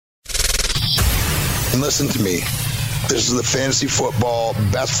And listen to me. This is the Fantasy Football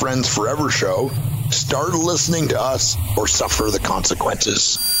Best Friends Forever show. Start listening to us or suffer the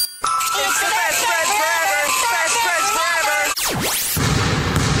consequences. It's the Best Friends Forever! Best Friends Forever!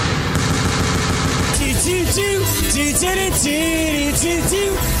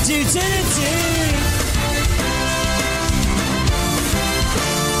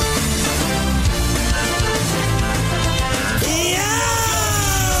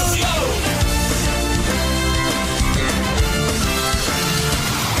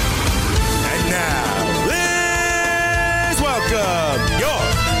 Your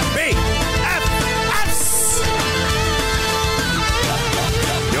BFFs.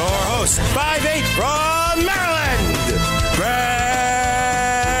 Your host, 5'8" from Maryland,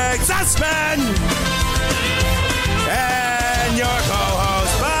 Greg Sussman. And your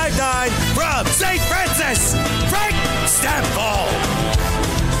co-host, 5'9" from St. Francis, Frank Stampfel.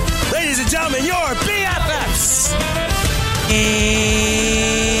 Ladies and gentlemen, your BFFs.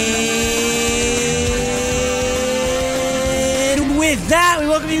 With that, we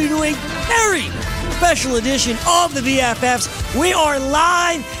welcome you to a very special edition of the BFFs. We are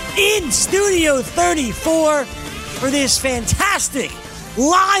live in Studio 34 for this fantastic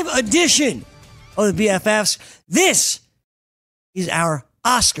live edition of the BFFs. This is our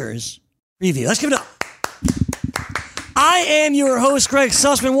Oscars preview. Let's give it up. I am your host, Greg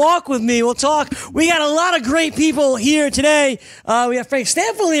Sussman. Walk with me. We'll talk. We got a lot of great people here today. We have Frank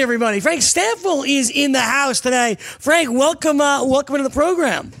Stampfel here, everybody. Frank Stampfel is in the house today. Frank, welcome into the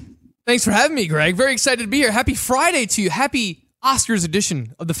program. Thanks for having me, Greg. Very excited to be here. Happy Friday to you. Happy Oscars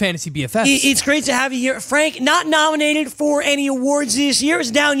edition of the Fantasy BFFs. It's great to have you here. Frank, not nominated for any awards this year.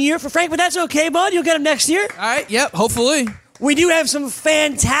 It's a down year for Frank, but that's okay, bud. You'll get them next year. All right. Yep. Hopefully. We do have some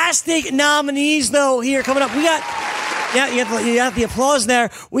fantastic nominees, though, here coming up. We got... Yeah, you got the applause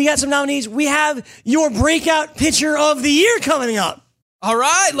there. We got some nominees. We have your breakout pitcher of the year coming up. All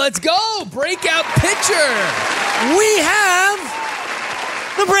right, let's go. Breakout pitcher. We have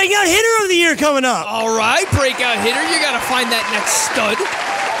the breakout hitter of the year coming up. All right, breakout hitter. You got to find that next stud.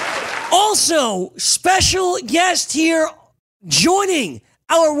 Also, special guest here joining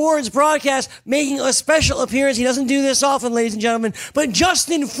our awards broadcast, making a special appearance. He doesn't do this often, ladies and gentlemen, but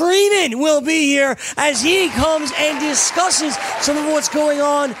Justin Freeman will be here as he comes and discusses some of what's going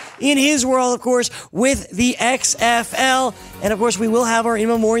on in his world, of course, with the XFL. And, of course, we will have our In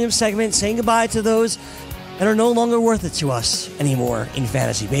Memoriam segment saying goodbye to those that are no longer worth it to us anymore in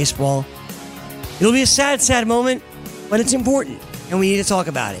fantasy baseball. It'll be a sad, sad moment, but it's important, and we need to talk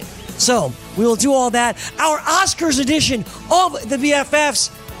about it. So, we will do all that. Our Oscars edition of the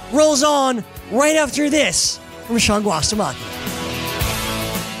BFFs rolls on right after this from Sean Guasamaki.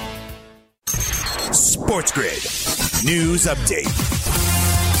 Sports Grid News Update.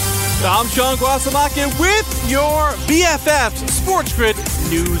 I'm Sean Guasamaki with your BFFs Sports Grid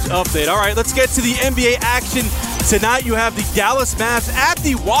News Update. All right, let's get to the NBA action. Tonight you have the Dallas Mavs at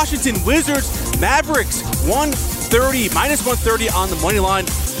the Washington Wizards. Mavericks minus 130 on the money line.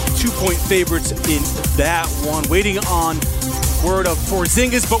 2-point favorites in that one. Waiting on word of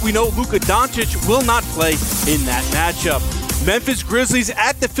Porzingis, but we know Luka Doncic will not play in that matchup. Memphis Grizzlies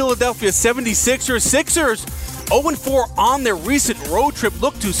at the Philadelphia 76ers. Sixers 0-4 on their recent road trip.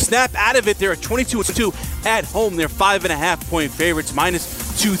 Look to snap out of it. They're at 22-2 at home. They're 5.5-point favorites,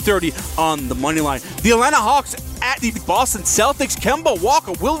 minus 230 on the money line. The Atlanta Hawks at the Boston Celtics. Kemba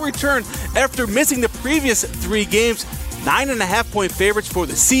Walker will return after missing the previous 3 games. 9.5-point favorites for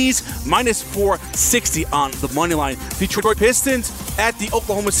the C's, minus 460 on the money line. Detroit Pistons at the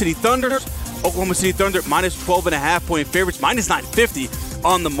Oklahoma City Thunder. Oklahoma City Thunder minus 12.5-point favorites, minus 950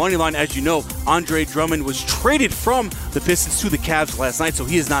 on the money line. As you know, Andre Drummond was traded from the Pistons to the Cavs last night, so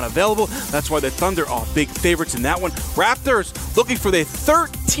he is not available. That's why the Thunder are big favorites in that one. Raptors looking for their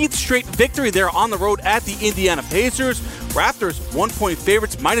 13th straight victory. They're on the road at the Indiana Pacers. Raptors 1-point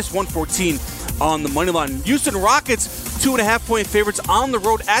favorites, minus 114 on the money line. Houston Rockets 2.5-point favorites on the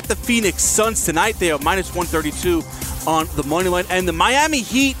road at the Phoenix Suns tonight. They are minus 132 on the money line. And the Miami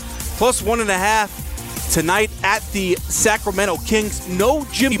Heat plus 1.5 tonight at the Sacramento Kings. No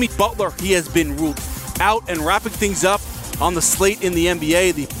Jimmy Butler. He has been ruled out. And wrapping things up on the slate in the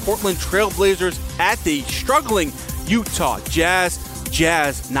NBA, the Portland Trailblazers at the struggling Utah Jazz.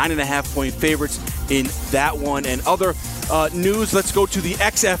 Jazz 9.5-point favorites in that one. And other news, let's go to the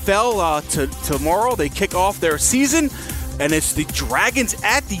XFL. Tomorrow they kick off their season, and it's the Dragons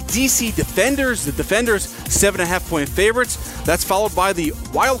at the DC Defenders. The Defenders 7.5-point favorites. That's followed by the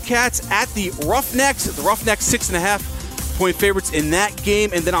Wildcats at the Roughnecks. The Roughnecks 6.5-point favorites in that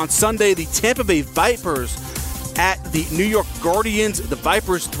game. And then on Sunday, the Tampa Bay Vipers at the New York Guardians. The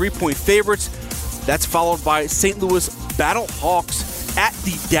Vipers 3-point favorites. That's followed by St. Louis Battle Hawks at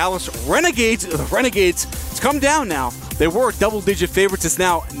the Dallas Renegades. The Renegades, it's come down now. They were double-digit favorites. It's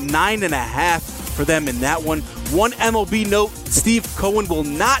now 9.5 for them in that one. One MLB note, Steve Cohen will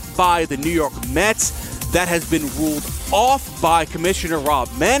not buy the New York Mets. That has been ruled off by Commissioner Rob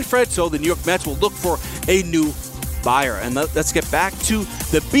Manfred, so the New York Mets will look for a new buyer. And let's get back to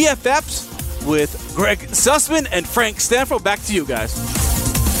the BFFs with Greg Sussman and Frank Stanford. Back to you guys.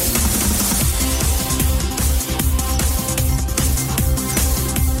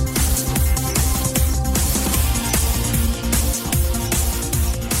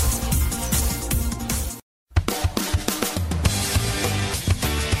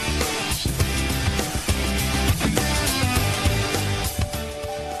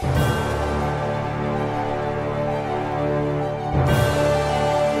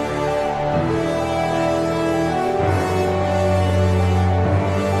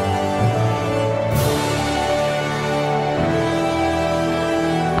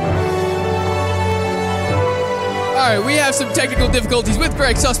 We have some technical difficulties with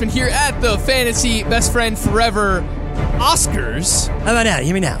Greg Sussman here at the Fantasy Best Friend Forever Oscars. How about now?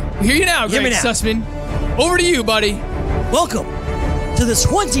 Hear me now. We hear you now, Greg Sussman. Over to you, buddy. Welcome to the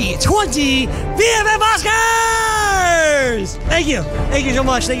 2020 BFF Oscars! Thank you. Thank you so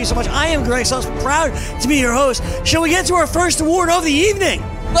much. Thank you so much. I am Greg Sussman, proud to be your host. Shall we get to our first award of the evening?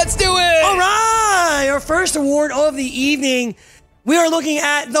 Let's do it! All right! Our first award of the evening. We are looking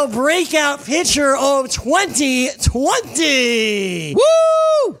at the breakout pitcher of 2020.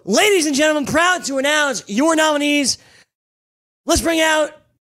 Woo! Ladies and gentlemen, proud to announce your nominees. Let's bring out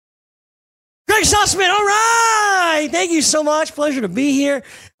Greg Sussman. All right. Thank you so much. Pleasure to be here.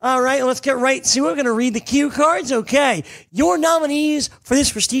 All right. Let's get right to it. We're going to read the cue cards. Okay. Your nominees for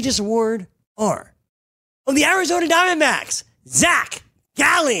this prestigious award are of the Arizona Diamondbacks, Zach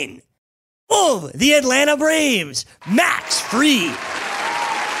Gallen. Of the Atlanta Braves, Max Fried.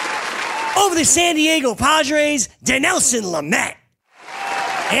 Of the San Diego Padres, Dinelson Lamet.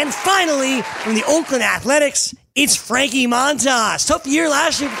 And finally, from the Oakland Athletics, it's Frankie Montas. Tough year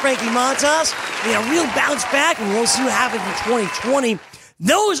last year for Frankie Montas. He had a real bounce back, and we'll see what happens in 2020.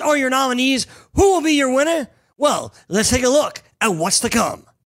 Those are your nominees. Who will be your winner? Well, let's take a look at what's to come.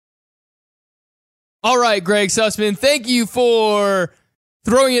 All right, Greg Sussman, thank you for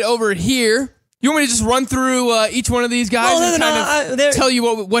throwing it over here. You want me to just run through each one of these guys and kind of tell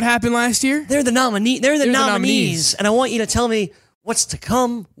you what happened last year? They're the nominees, and I want you to tell me what's to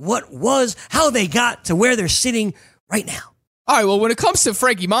come, what was, how they got to where they're sitting right now. All right, well, when it comes to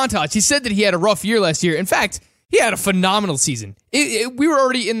Frankie Montas, he said that he had a rough year last year. In fact, he had a phenomenal season. We were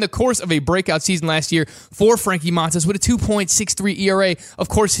already in the course of a breakout season last year for Frankie Montas with a 2.63 ERA. Of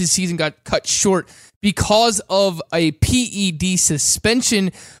course, his season got cut short because of a PED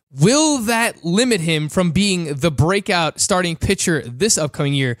suspension. Will that limit him from being the breakout starting pitcher this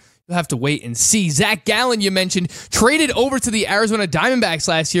upcoming year? You'll have to wait and see. Zach Gallen, you mentioned, traded over to the Arizona Diamondbacks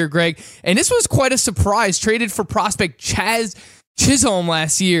last year, Greg, and this was quite a surprise. Traded for prospect Chaz Chisholm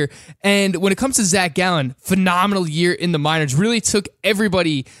last year. And when it comes to Zach Gallen, phenomenal year in the minors. Really took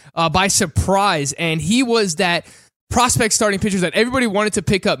everybody by surprise, and he was that prospect starting pitchers that everybody wanted to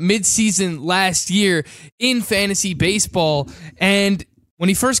pick up mid-season last year in fantasy baseball. And when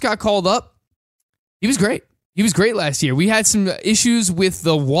he first got called up, he was great. He was great last year. We had some issues with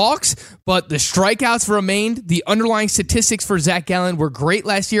the walks, but the strikeouts remained. The underlying statistics for Zach Gallen were great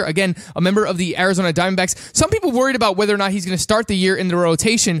last year. Again, a member of the Arizona Diamondbacks. Some people worried about whether or not he's going to start the year in the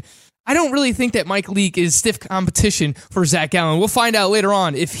rotation. I don't really think that Mike Leake is stiff competition for Zach Gallen. We'll find out later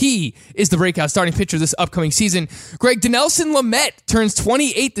on if he is the breakout starting pitcher this upcoming season. Greg, Dinelson Lamet turns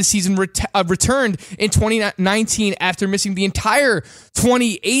 28 this season, returned in 2019 after missing the entire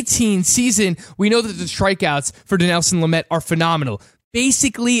 2018 season. We know that the strikeouts for Dinelson Lamet are phenomenal.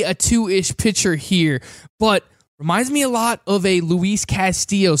 Basically a two-ish pitcher here, but reminds me a lot of a Luis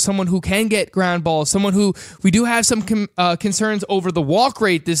Castillo, someone who can get ground balls, someone who we do have some concerns over the walk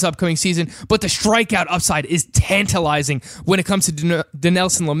rate this upcoming season, but the strikeout upside is tantalizing when it comes to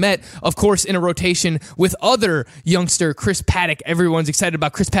Dinelson Lamet. Of course, in a rotation with other youngster Chris Paddack. Everyone's excited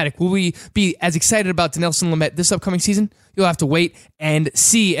about Chris Paddack. Will we be as excited about Dinelson Lamet this upcoming season? You'll have to wait and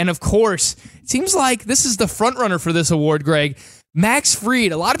see. And of course, it seems like this is the front runner for this award, Greg. Max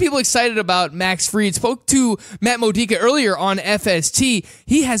Fried. A lot of people excited about Max Fried. Spoke to Matt Modica earlier on FST.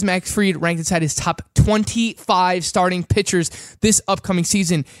 He has Max Fried ranked inside his top 25 starting pitchers this upcoming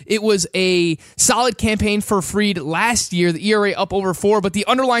season. It was a solid campaign for Fried last year. The ERA up over 4, but the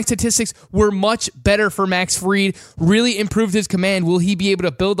underlying statistics were much better for Max Fried. Really improved his command. Will he be able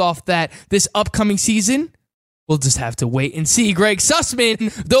to build off that this upcoming season? We'll just have to wait and see. Greg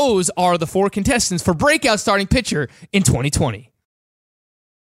Sussman, those are the 4 contestants for breakout starting pitcher in 2020.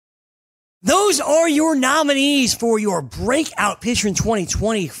 Those are your nominees for your breakout pitcher in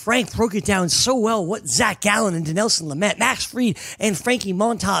 2020. Frank broke it down so well what Zach Gallen and Dinelson Lamet, Max Fried, and Frankie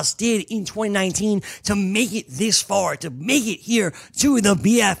Montas did in 2019 to make it this far, to make it here to the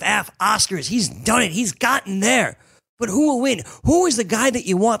BFF Oscars. He's done it. He's gotten there. But who will win? Who is the guy that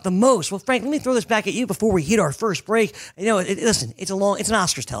you want the most? Well, Frank, let me throw this back at you before we hit our first break. Listen, it's an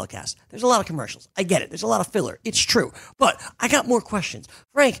Oscars telecast. There's a lot of commercials. I get it. There's a lot of filler. It's true. But I got more questions.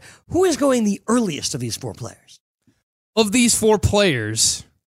 Frank, who is going the earliest of these 4 players? Of these 4 players,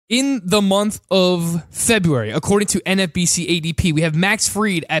 in the month of February, according to NFBC ADP, we have Max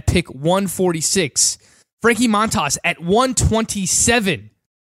Fried at pick 146, Frankie Montas at 127,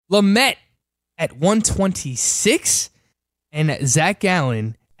 Lamet at 126, and Zach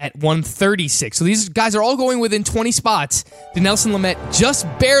Gallen at 136. So these guys are all going within 20 spots. Dinelson Lamet just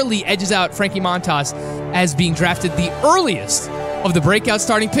barely edges out Frankie Montas as being drafted the earliest of the breakout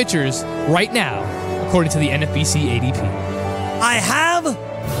starting pitchers right now, according to the NFBC ADP. I have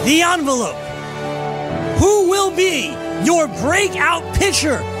the envelope. Who will be your breakout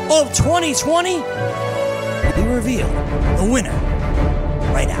pitcher of 2020? We reveal the winner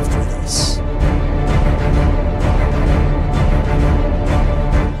right after this.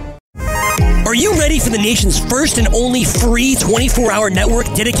 Are you ready for the nation's first and only free 24-hour network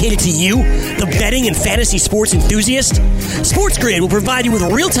dedicated to you, the betting and fantasy sports enthusiast? SportsGrid will provide you with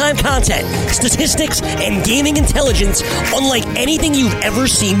real-time content, statistics, and gaming intelligence unlike anything you've ever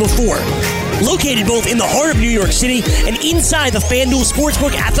seen before. Located both in the heart of New York City and inside the FanDuel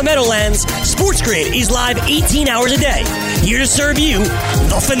Sportsbook at the Meadowlands, SportsGrid is live 18 hours a day, here to serve you,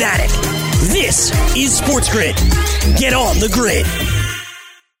 the fanatic. This is SportsGrid. Get on the grid.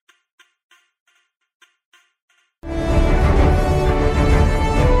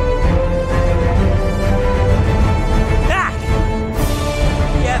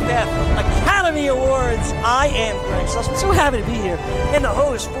 I am Greg Sussman. So happy to be here and the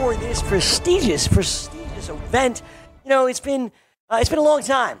host for this prestigious event. You know, it's been a long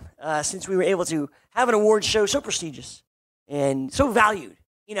time since we were able to have an award show so prestigious and so valued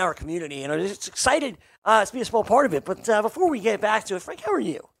in our community, and I'm just excited to be a small part of it. But before we get back to it, Frank, how are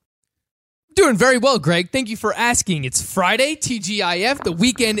you? Doing very well, Greg. Thank you for asking. It's Friday, TGIF. The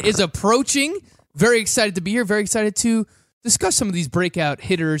weekend is approaching. Very excited to be here. Very excited to discuss some of these breakout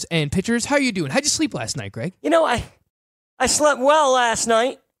hitters and pitchers. How are you doing? How'd you sleep last night, Greg? You know, I slept well last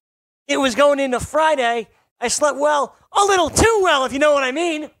night. It was going into Friday. I slept well, a little too well, if you know what I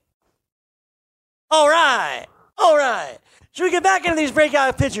mean. All right. Should we get back into these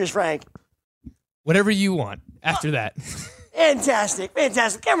breakout pitchers, Frank? Whatever you want after that. Fantastic.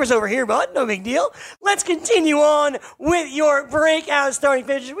 Camera's over here, bud. No big deal. Let's continue on with your breakout starting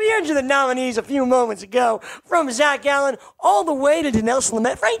pitchers. We heard you the nominees a few moments ago, from Zach Gallen all the way to Dinelson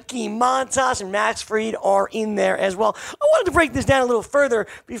Lamet. Frankie Montas and Max Fried are in there as well. I wanted to break this down a little further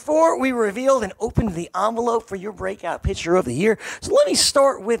before we revealed and opened the envelope for your breakout pitcher of the year. So let me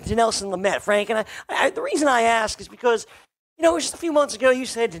start with Dinelson Lamet, Frank. And the reason I ask is because, you know, just a few months ago, you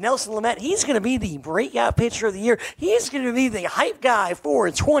said Dinelson Lamet, he's going to be the breakout pitcher of the year. He's going to be the hype guy for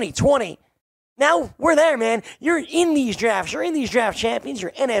 2020. Now, we're there, man. You're in these drafts. You're in these draft champions,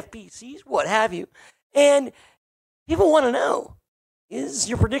 your NFBCs, what have you. And people want to know, is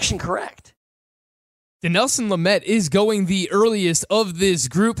your prediction correct? Dinelson Lamet is going the earliest of this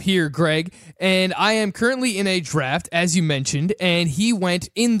group here, Greg, and I am currently in a draft, as you mentioned, and he went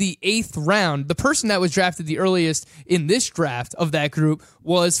in the 8th round. The person that was drafted the earliest in this draft of that group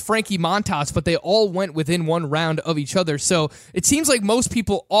was Frankie Montas, but they all went within 1 round of each other, so it seems like most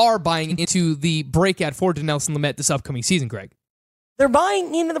people are buying into the breakout for Dinelson Lamet this upcoming season, Greg. They're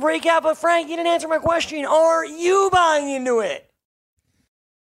buying into the breakout, but Frank, you didn't answer my question. Are you buying into it?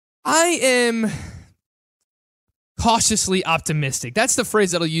 I am cautiously optimistic. That's the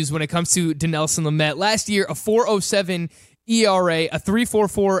phrase that I'll use when it comes to Dinelson Lamet. Last year, a 4.07 ERA, a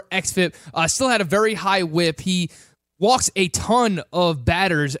 3.44 xFIP, still had a very high whip. He walks a ton of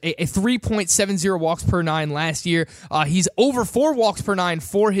batters, a 3.70 walks per 9 last year. He's over 4 walks per 9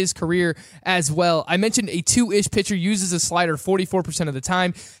 for his career as well. I mentioned a 2-ish pitcher, uses a slider 44% of the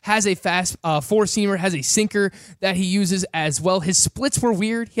time, has a fast 4-seamer, has a sinker that he uses as well. His splits were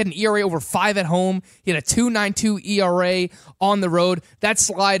weird. He had an ERA over 5 at home. He had a 2.92 ERA on the road. That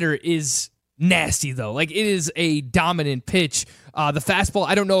slider is nasty, though. Like, it is a dominant pitch. The fastball,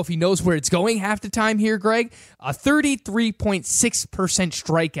 I don't know if he knows where it's going half the time here, Greg. A 33.6%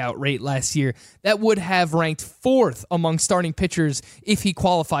 strikeout rate last year. That would have ranked 4th among starting pitchers if he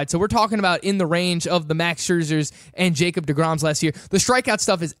qualified. So we're talking about in the range of the Max Scherzers and Jacob deGroms last year. The strikeout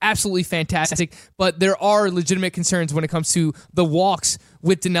stuff is absolutely fantastic, but there are legitimate concerns when it comes to the walks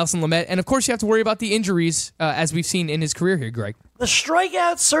with Dinelson Lamet. And of course, you have to worry about the injuries as we've seen in his career here, Greg. The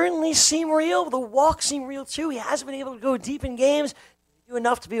strikeouts certainly seem real. The walks seem real, too. He hasn't been able to go deep in games. Do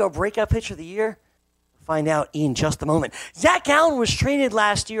enough to be our breakout pitcher of the year? We'll find out in just a moment. Zach Gallen was traded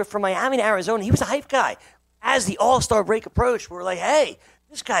last year from Miami to Arizona. He was a hype guy. As the All-Star break approached, we were like, hey,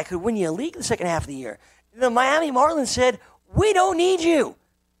 this guy could win you a league the second half of the year. And the Miami Marlins said, we don't need you.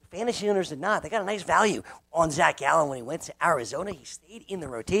 The fantasy owners did not. They got a nice value on Zach Gallen when he went to Arizona. He stayed in the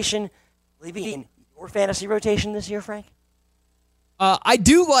rotation. Will he be in your fantasy rotation this year, Frank? I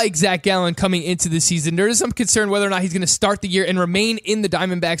do like Zach Gallen coming into the season. There is some concern whether or not he's going to start the year and remain in the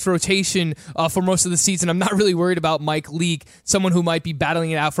Diamondbacks rotation for most of the season. I'm not really worried about Mike Leake, someone who might be battling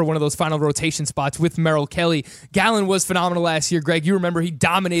it out for one of those final rotation spots with Merrill Kelly. Gallen was phenomenal last year, Greg. You remember he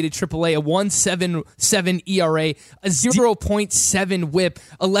dominated AAA, a 1.77 ERA, a 0.7 whip,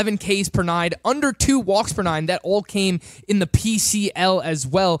 11 Ks per nine, under 2 walks per nine. That all came in the PCL as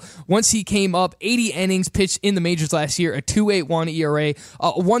well. Once he came up, 80 innings pitched in the majors last year, a 2.81 ERA. A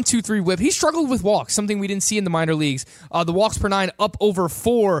 1.23 whip. He struggled with walks, something we didn't see in the minor leagues. The walks per nine up over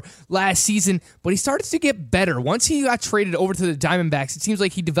 4 last season, but he started to get better. Once he got traded over to the Diamondbacks, it seems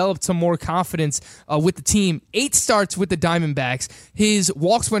like he developed some more confidence with the team. 8 starts with the Diamondbacks. His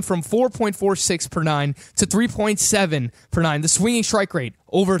walks went from 4.46 per nine to 3.7 per nine. The swinging strike rate,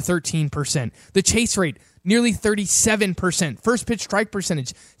 over 13%. The chase rate, nearly 37%. First pitch strike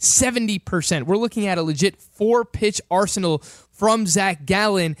percentage, 70%. We're looking at a legit 4-pitch arsenal from Zach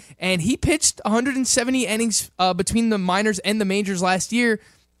Gallen, and he pitched 170 innings between the minors and the majors last year.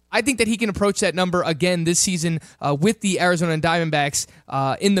 I think that he can approach that number again this season with the Arizona Diamondbacks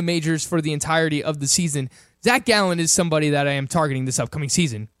in the majors for the entirety of the season. Zach Gallen is somebody that I am targeting this upcoming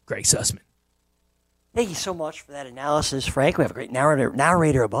season. Greg Sussman. Thank you so much for that analysis, Frank. We have a great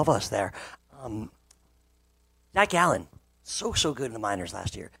narrator above us there. Zach Gallen, so good in the minors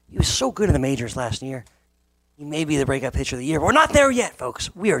last year. He was so good in the majors last year. He may be the breakout pitcher of the year. But we're not there yet,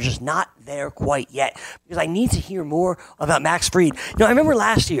 folks. We are just not there quite yet because I need to hear more about Max Fried. I remember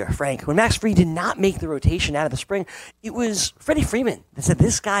last year, Frank, when Max Fried did not make the rotation out of the spring, it was Freddie Freeman that said,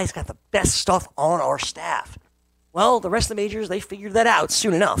 this guy's got the best stuff on our staff. Well, the rest of the majors, they figured that out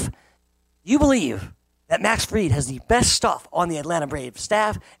soon enough. You believe that Max Fried has the best stuff on the Atlanta Braves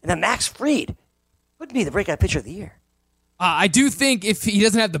staff and that Max Fried could be the breakout pitcher of the year? I do think if he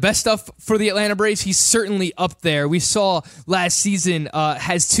doesn't have the best stuff for the Atlanta Braves, he's certainly up there. We saw last season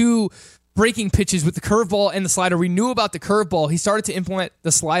has 2 breaking pitches with the curveball and the slider. We knew about the curveball. He started to implement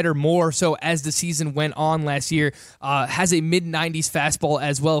the slider more so as the season went on last year. Has a mid-90s fastball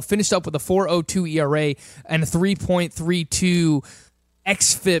as well. Finished up with a 4.02 ERA and a 3.32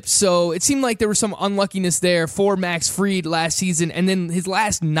 xFIP. So it seemed like there was some unluckiness there for Max Fried last season. And then his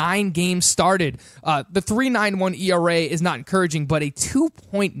last 9 games started. The 3.91 ERA is not encouraging, but a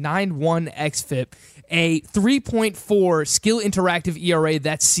 2.91 xFIP, a 3.4 skill interactive ERA,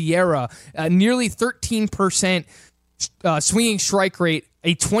 that's Sierra, nearly 13% swinging strike rate,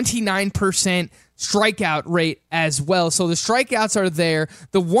 a 29% strikeout rate as well. So the strikeouts are there.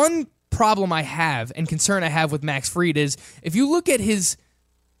 The one problem I have and concern I have with Max Fried is if you look at his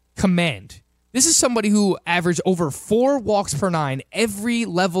command, this is somebody who averaged over 4 walks per nine every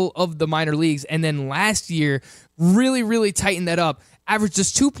level of the minor leagues, and then last year really tightened that up. Averaged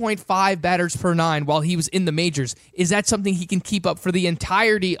just 2.5 batters per nine while he was in the majors. Is that something he can keep up for the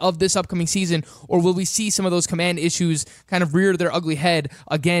entirety of this upcoming season, or will we see some of those command issues kind of rear their ugly head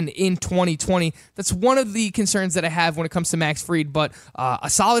again in 2020? That's one of the concerns that I have when it comes to Max Fried, but a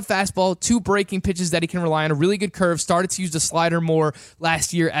solid fastball, 2 breaking pitches that he can rely on, a really good curve, started to use the slider more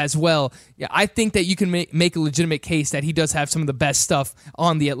last year as well. Yeah, I think that you can make a legitimate case that he does have some of the best stuff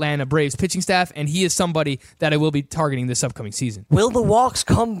on the Atlanta Braves pitching staff, and he is somebody that I will be targeting this upcoming season. Will the walks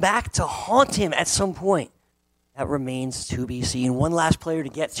come back to haunt him at some point? That remains to be seen. One last player to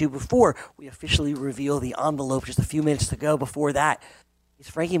get to before we officially reveal the envelope. Just a few minutes to go before that. It's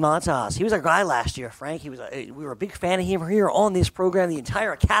Frankie Montas. He was our guy last year, Frank. We were a big fan of him here on this program. The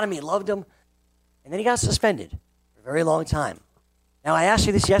entire academy loved him. And then he got suspended for a very long time. Now, I asked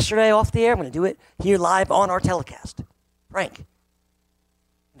you this yesterday off the air. I'm going to do it here live on our telecast. Frank,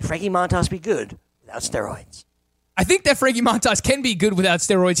 can Frankie Montas be good without steroids? I think that Frankie Montas can be good without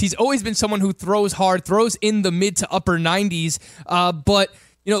steroids. He's always been someone who throws hard, throws in the mid to upper 90s, but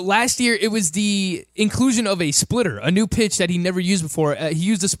Last year it was the inclusion of a splitter, a new pitch that he never used before. He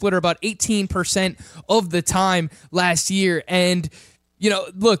used a splitter about 18% of the time last year. And,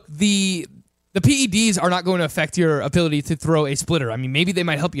 look, the PEDs are not going to affect your ability to throw a splitter. I mean, maybe they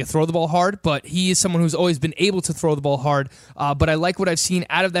might help you throw the ball hard, but he is someone who's always been able to throw the ball hard. But I like what I've seen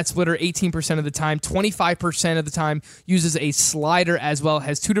out of that splitter 18% of the time. 25% of the time uses a slider as well.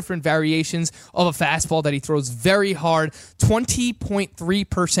 Has two different variations of a fastball that he throws very hard.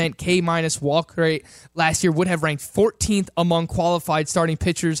 20.3% K- walk rate last year. Would have ranked 14th among qualified starting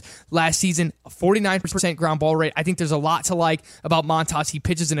pitchers last season. A 49% ground ball rate. I think there's a lot to like about Montas. He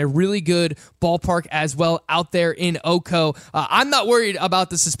pitches in a really good ballpark as well out there in Oco. I'm not worried about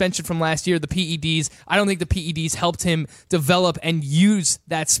the suspension from last year, the PEDs. I don't think the PEDs helped him develop and use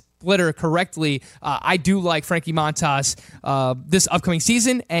that splitter correctly. I do like Frankie Montas this upcoming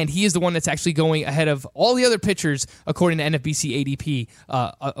season, and he is the one that's actually going ahead of all the other pitchers according to NFBC ADP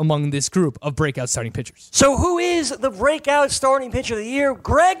among this group of breakout starting pitchers. So who is the breakout starting pitcher of the year?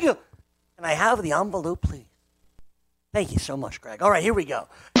 Greg, can I have the envelope, please? Thank you so much, Greg. All right, here we go.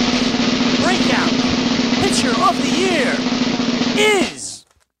 Breakout pitcher of the year is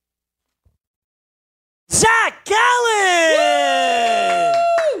Zach Gallen!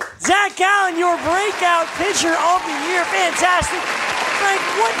 Woo! Zach Gallen, your breakout pitcher of the year. Fantastic. Frank,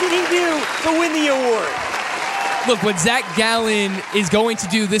 what did he do to win the award? Look, what Zach Gallen is going to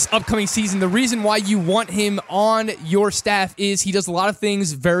do this upcoming season, the reason why you want him on your staff is he does a lot of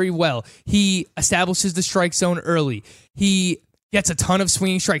things very well. He establishes the strike zone early. He gets a ton of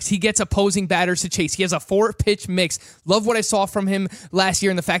swinging strikes. He gets opposing batters to chase. He has a 4-pitch mix. Love what I saw from him last year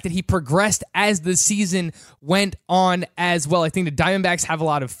and the fact that he progressed as the season went on as well. I think the Diamondbacks have a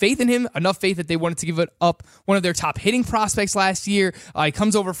lot of faith in him, enough faith that they wanted to give it up one of their top hitting prospects last year. He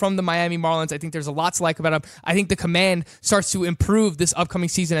comes over from the Miami Marlins. I think there's a lot to like about him. I think the command starts to improve this upcoming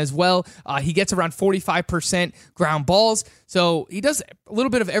season as well. He gets around 45% ground balls. So he does a little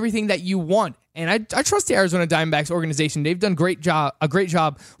bit of everything that you want. And I trust the Arizona Diamondbacks organization. They've done a great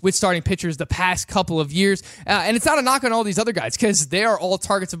job with starting pitchers the past couple of years. And it's not a knock on all these other guys because they are all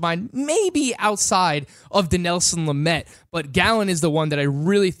targets of mine, maybe outside of Dinelson Lamet. But Gallen is the one that I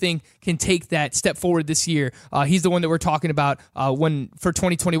really think can take that step forward this year. He's the one that we're talking about for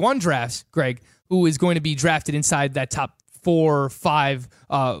 2021 drafts, Greg, who is going to be drafted inside that top 4 or 5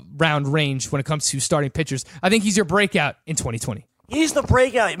 round range when it comes to starting pitchers. I think he's your breakout in 2020. He's the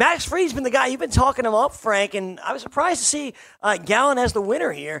breakout. Max Fried's been the guy. You've been talking him up, Frank, and I was surprised to see Gallen as the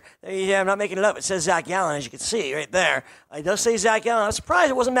winner here. Yeah, I'm not making it up. It says Zach Gallen, as you can see right there. It does say Zach Gallen. I was surprised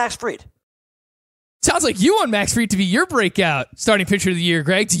it wasn't Max Fried. Sounds like you want Max Fried to be your breakout starting pitcher of the year,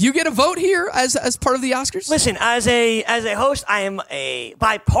 Greg. Do you get a vote here as part of the Oscars? Listen, as a host, I am a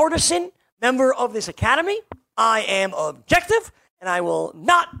bipartisan member of this academy. I am objective, and I will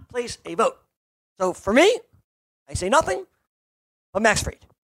not place a vote. So for me, I say nothing but Max Fried.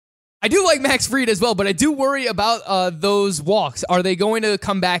 I do like Max Fried as well, but I do worry about those walks. Are they going to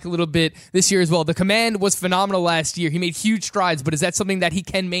come back a little bit this year as well? The command was phenomenal last year. He made huge strides, but is that something that he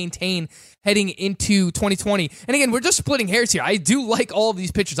can maintain heading into 2020? And again, we're just splitting hairs here. I do like all of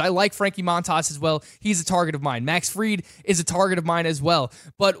these pitchers. I like Frankie Montas as well. He's a target of mine. Max Fried is a target of mine as well.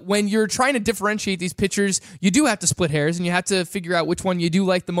 But when you're trying to differentiate these pitchers, you do have to split hairs, and you have to figure out which one you do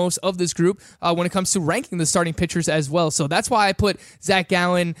like the most of this group when it comes to ranking the starting pitchers as well. So that's why I put Zach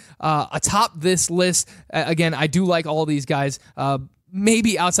Gallen atop this list. Again, I do like all these guys.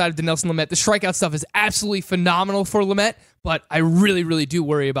 Maybe outside of Dinelson Lamet. The strikeout stuff is absolutely phenomenal for Lamet, but I really, really do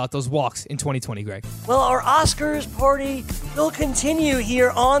worry about those walks in 2020, Greg. Well, our Oscars party will continue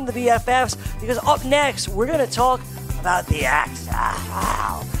here on the BFFs because up next, we're going to talk about the acts.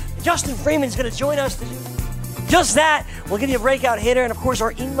 Wow. Justin Freeman's going to join us to do just that. We'll give you a breakout hitter, and of course,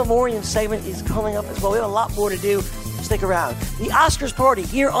 our In Memoriam segment is coming up as well. We have a lot more to do. Stick around. The Oscars party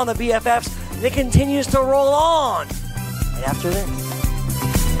here on the BFFs, and it continues to roll on right after this.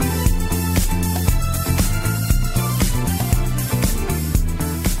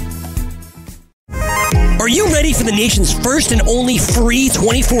 Are you ready for the nation's first and only free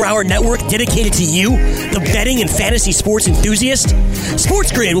 24-hour network dedicated to you, the betting and fantasy sports enthusiast?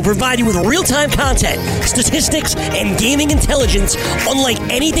 SportsGrid will provide you with real-time content, statistics, and gaming intelligence unlike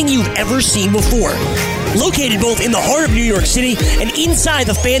anything you've ever seen before. Located both in the heart of New York City and inside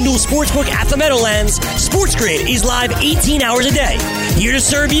the FanDuel Sportsbook at the Meadowlands, SportsGrid is live 18 hours a day, here to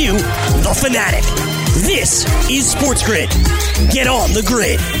serve you, the fanatic. This is SportsGrid. Get on the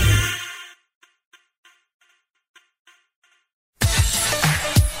grid.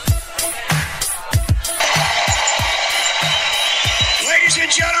 Ladies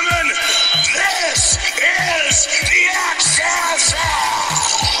and gentlemen, this is the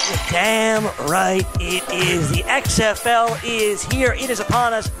XFL. Damn right it is. The XFL is here. It is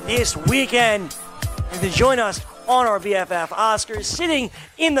upon us this weekend. And to join us on our BFF Oscars, sitting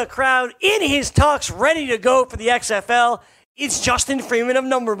in the crowd in his tux, ready to go for the XFL, it's Justin Freeman of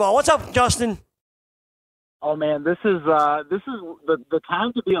Numberball. What's up, Justin? Oh man, this is the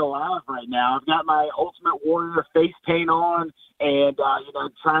time to be alive right now. I've got my Ultimate Warrior face paint on, and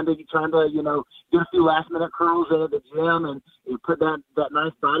trying to get a few last minute curls in at the gym, and put that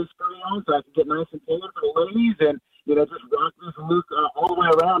nice body spray on so I can get nice and tan for the ladies, and just rock this look all the way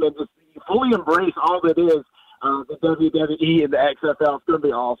around and just fully embrace all that is the WWE and the XFL. It's going to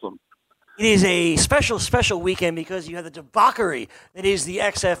be awesome. It is a special, special weekend because you have the debauchery that is the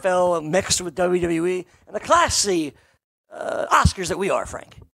XFL mixed with WWE and the classy Oscars that we are,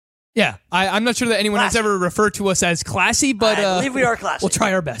 Frank. Yeah, I'm not sure that anyone has ever referred to us as classy, but I believe we are classy. We'll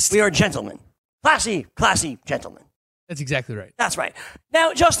try our best. We are gentlemen. Classy gentlemen. That's exactly right. That's right.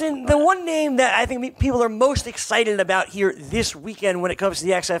 Now, Justin, the one name that I think people are most excited about here this weekend when it comes to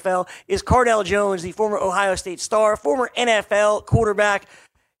the XFL is Cardale Jones, the former Ohio State star, former NFL quarterback.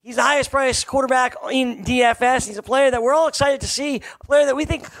 He's the highest priced quarterback in DFS. He's a player that we're all excited to see, a player that we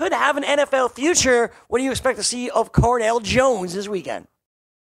think could have an NFL future. What do you expect to see of Cardale Jones this weekend?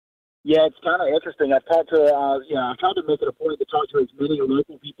 Yeah, it's kind of interesting. I've tried to make it a point to talk to as many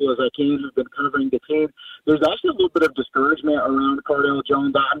local people as I can who've been covering the team. There's actually a little bit of discouragement around Cardale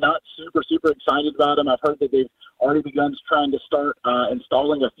Jones. I'm not super excited about him. I've heard that they've already begun trying to start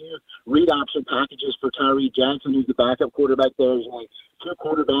installing a few read option packages for Tyree Jackson, who's the backup quarterback there. There's only 2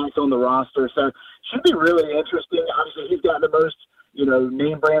 quarterbacks on the roster, so should be really interesting. Obviously, he's got the most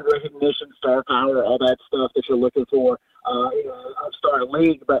name brand recognition, star power, all that stuff that you're looking for upstart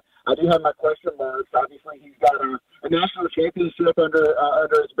league. But I do have my question marks. Obviously, he's got a national championship under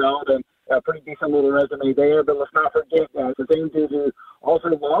his belt and a pretty decent little resume there. But let's not forget that the same dude who also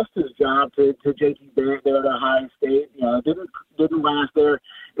lost his job to J.T. Barrett there at Ohio State. Didn't last there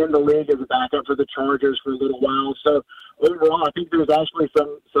in the league as a backup for the Chargers for a little while. So overall, I think there's actually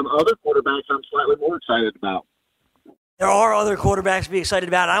some other quarterbacks I'm slightly more excited about. There are other quarterbacks to be excited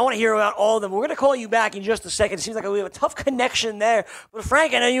about, and I want to hear about all of them. We're going to call you back in just a second. It seems like we have a tough connection there. But,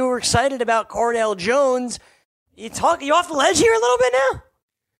 Frank, I know you were excited about Cardale Jones. You off the ledge here a little bit now?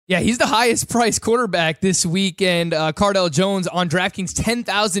 Yeah, he's the highest priced quarterback this weekend. Cardale Jones on DraftKings,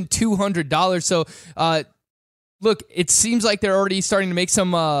 $10,200. So, look, it seems like they're already starting to make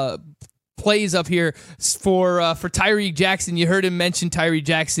some plays up here for Tyree Jackson. You heard him mention Tyree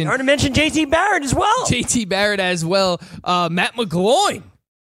Jackson. I heard him mention J.T. Barrett as well. J.T. Barrett as well. Matt McGloin.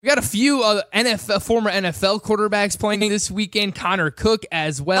 We got a few former NFL quarterbacks playing this weekend. Connor Cook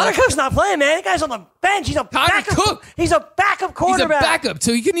as well. Connor Cook's not playing, man. That guy's on the bench. He's a backup. He's a backup quarterback. He's a backup,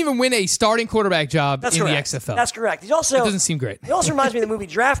 so he couldn't even win a starting quarterback job in correct. the XFL. That's correct. He's also it doesn't seem great. He also reminds me of the movie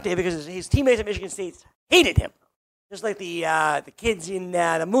Draft Day because his teammates at Michigan State hated him. Just like the kids in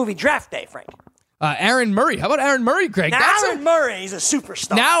the movie Draft Day, Frank. Aaron Murray. How about Aaron Murray, Greg? Aaron Murray, he's a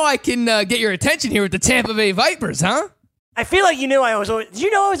superstar. Now I can get your attention here with the Tampa Bay Vipers, huh? I feel like you knew I was always... Did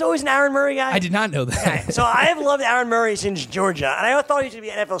you know I was always an Aaron Murray guy? I did not know that. Okay, so I have loved Aaron Murray since Georgia, and I thought he was going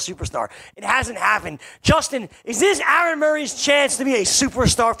to be an NFL superstar. It hasn't happened. Justin, is this Aaron Murray's chance to be a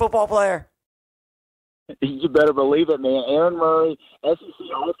superstar football player? You better believe it, man. Aaron Murray, SEC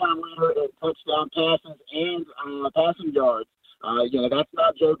all-time leader in touchdown passes and passing yards. That's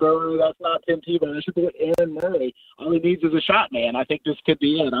not Joe Burrow. That's not Tim Tebow. This should be Aaron Murray. All he needs is a shot, man. I think this could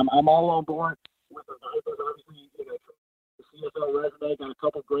be it. I'm all on board with the Vipers. Obviously, the CFL resume, got a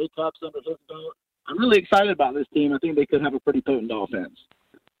couple Grey Cups under his belt. I'm really excited about this team. I think they could have a pretty potent offense.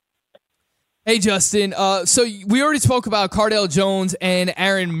 Hey, Justin. So we already spoke about Cardale Jones and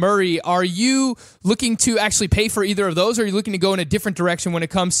Aaron Murray. Are you looking to actually pay for either of those, or are you looking to go in a different direction when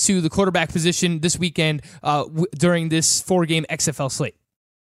it comes to the quarterback position this weekend during this 4-game XFL slate?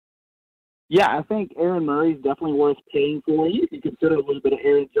 Yeah, I think Aaron Murray is definitely worth paying for. You can consider a little bit of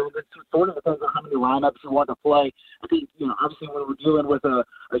Aaron Jones. It sort of depends on how many lineups you want to play. I think, obviously when we're dealing with a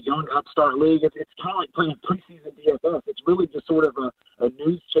young upstart league, it's kind of like playing preseason DFS. It's really just sort of a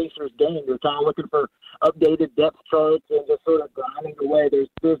news chaser's game. You're kind of looking for updated depth charts and just sort of grinding away.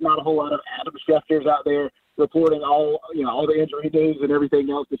 There's not a whole lot of Adam Schefters out there reporting all the injury news and everything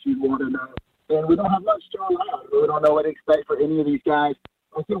else that you'd want to know. And we don't have much to allow. We don't know what to expect for any of these guys.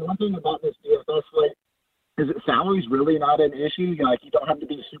 I think one thing about this DFS slate is that salary's really not an issue. You don't have to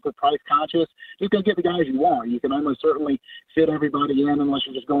be super price conscious. You can get the guys you want. You can almost certainly fit everybody in unless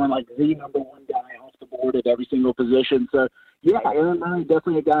you're just going like the number one guy off the board at every single position. So, yeah, Aaron Murray,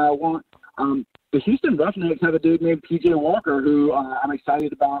 definitely a guy I want. The Houston Roughnecks have a dude named P.J. Walker who I'm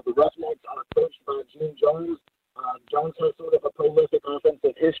excited about. The Roughnecks are coached by June Jones, Jones has sort of a prolific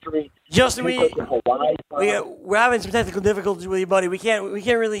offensive history. Justin, Hawaii. we're having some technical difficulties with you, buddy. We can't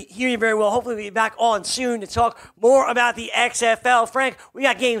really hear you very well. Hopefully we'll be back on soon to talk more about the XFL. Frank, we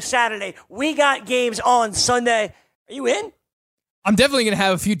got games Saturday. We got games on Sunday. Are you in? I'm definitely going to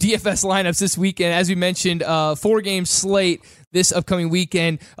have a few DFS lineups this weekend. As we mentioned, 4-game slate this upcoming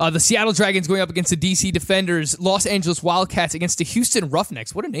weekend. The Seattle Dragons going up against the DC Defenders. Los Angeles Wildcats against the Houston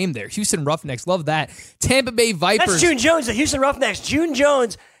Roughnecks. What a name there. Houston Roughnecks. Love that. Tampa Bay Vipers. That's June Jones, the Houston Roughnecks. June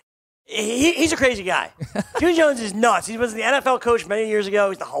Jones, he's a crazy guy. June Jones is nuts. He was the NFL coach many years ago.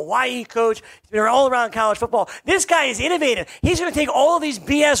 He's the Hawaii coach. He's been all around college football. This guy is innovative. He's going to take all of these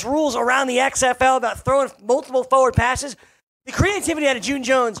BS rules around the XFL about throwing multiple forward passes. The creativity out of June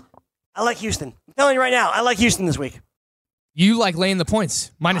Jones, I like Houston. I'm telling you right now, I like Houston this week. You like laying the points.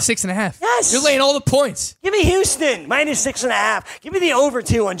 -6.5. Yes. You're laying all the points. Give me Houston, -6.5. Give me the over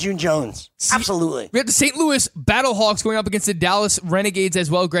 2 on June Jones. Absolutely. We have the St. Louis Battlehawks going up against the Dallas Renegades as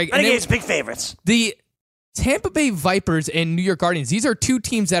well, Greg. Renegades, big favorites. The Tampa Bay Vipers and New York Guardians, these are two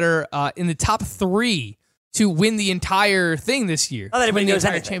teams that are in the top 3 to win the entire thing this year. Not that anybody win the knows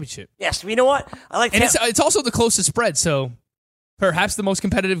entire anything. championship. Yes, you know what? I like And it's also the closest spread, so perhaps the most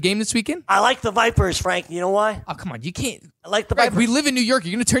competitive game this weekend? I like the Vipers, Frank. You know why? Oh, come on. You can't. I like the Greg, Vipers. we live in New York.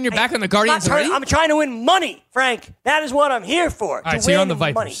 You're going to turn your back on the Guardians already? I'm trying to win money, Frank. That is what I'm here for. All right, so you're on the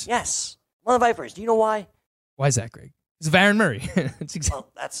Vipers. Money. Yes. I'm on the Vipers. Do you know why? Why is that, Greg? It's of Aaron Murray. Well,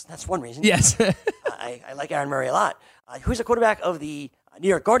 that's one reason. Yes. I like Aaron Murray a lot. Who's the quarterback of the New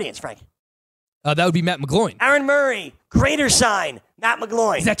York Guardians, Frank? That would be Matt McGloin. Aaron Murray. Greater sign. Matt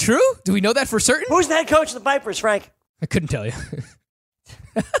McGloin. Is that true? Do we know that for certain? Who's the head coach of the Vipers, Frank? I couldn't tell you.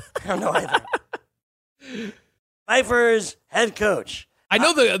 I don't know either. Vipers head coach. I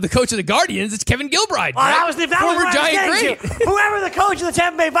know the coach of the Guardians. It's Kevin Gilbride. Oh, that was former what Giant I was great. getting to. Whoever the coach of the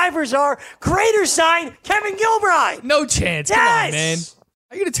Tampa Bay Vipers are, greater sign, Kevin Gilbride. No chance. Yes. Come on, man.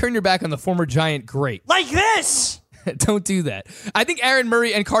 Are you going to turn your back on the former Giant great? Like this. Don't do that. I think Aaron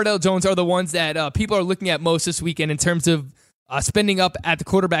Murray and Cardell Jones are the ones that people are looking at most this weekend in terms of spending up at the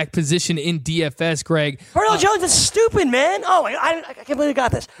quarterback position in DFS, Greg. Cardell Jones is stupid, man. Oh, I can't believe we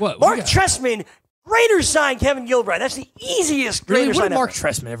got this. What? Mark Trestman, greater sign, Kevin Gilbride. That's the easiest greater Really? sign What did Mark ever.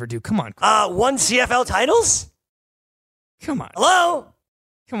 Trestman ever do? Come on. Won CFL titles? Come on. Hello?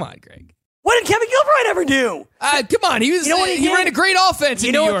 Come on, Greg. What did Kevin Gilbride ever do? Come on. He was. You know what he he did? ran a great offense You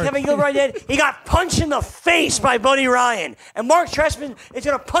in know New what York. Kevin Gilbride did? He got punched in the face by Buddy Ryan. And Mark Trestman is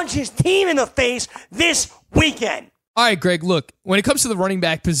going to punch his team in the face this weekend. All right, Greg, look, when it comes to the running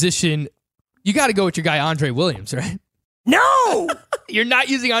back position, you got to go with your guy, Andre Williams, right? No! You're not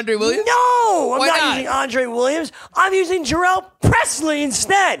using Andre Williams? No! I'm Why not not? using Andre Williams. I'm using Jarrell Presley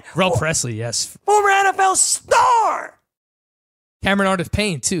instead. Rel Presley, yes. Former NFL star. Cameron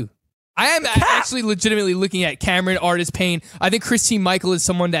Artis-Payne, too. I am actually legitimately looking at Cameron Artis-Payne. I think Christine Michael is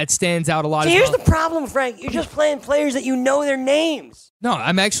someone that stands out a lot See, as here's well. the problem, Frank. You're just playing players that you know their names. No,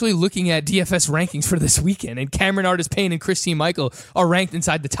 I'm actually looking at DFS rankings for this weekend, and Cameron Artis-Payne and Christine Michael are ranked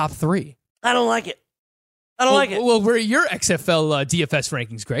inside the top 3. I don't like it. I don't like it. Well, where are your XFL DFS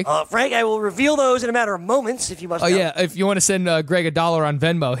rankings, Greg? Frank, I will reveal those in a matter of moments, if you must Oh, know. yeah. If you want to send Greg $1 on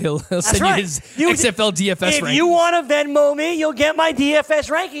Venmo, he'll send right. you his XFL DFS If rankings. you want to Venmo me, you'll get my DFS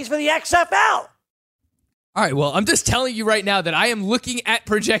rankings for the XFL. All right, well, I'm just telling you right now that I am looking at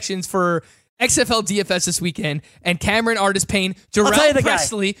projections for XFL DFS this weekend, and Cameron Artis-Payne, tell you Jarrell the guy.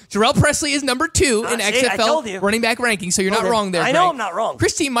 Presley. Jarrell Presley is number 2 in See, I told you. XFL running back ranking, so you're not Okay. wrong there, I know Greg. I'm not wrong.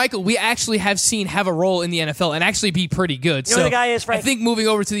 Christine Michael, we actually have seen have a role in the NFL and actually be pretty good. You know so who the guy is, Frank? I think moving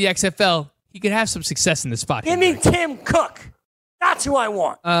over to the XFL, he could have some success in this spot. Give here, me Greg. Tim Cook. That's who I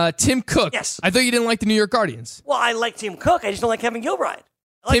want. Tim Cook. Yes. I thought you didn't like the New York Guardians. Well, I like Tim Cook. I just don't like Kevin Gilbride.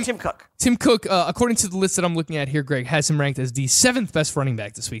 I like Tim Cook. Tim Cook, according to the list that I'm looking at here, Greg, has him ranked as the 7th best running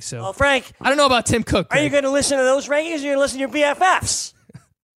back this week. So, Frank, I don't know about Tim Cook. are you Greg. going to listen to those rankings or are you going to listen to your BFFs?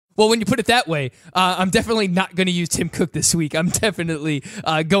 Well, when you put it that way, I'm definitely not going to use Tim Cook this week. I'm definitely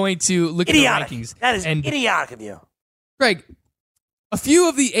going to look Idiotic. at the rankings. That is idiotic of you. Greg, a few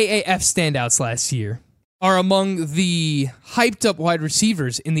of the AAF standouts last year are among the hyped-up wide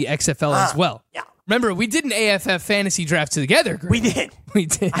receivers in the XFL as well. Yeah. Remember, we did an AFF fantasy draft together, Greg. We did. We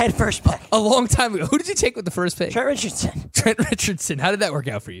did. I had first pick. A long time ago. Who did you take with the first pick? Trent Richardson. Trent Richardson. How did that work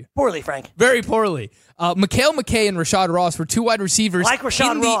out for you? Poorly, Frank. Very poorly. Mikhail McKay and Rashad Ross were 2 wide receivers I like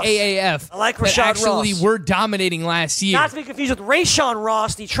Rashad in Ross. the AAF I like that Rashad actually Ross. were dominating last year. Not to be confused with Rayshawn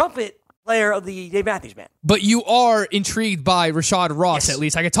Ross, the trumpet player of the Dave Matthews Band. But you are intrigued by Rashad Ross, Yes. at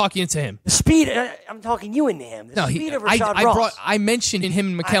least. I could talk you into him. The speed, I'm talking you into him. The speed of Rashad Ross. I mentioned him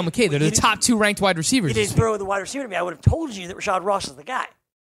and Mikhail McKay. They're the top 2 ranked wide You receivers. didn't throw the wide receiver to me. I would have told you that Rashad Ross is the guy.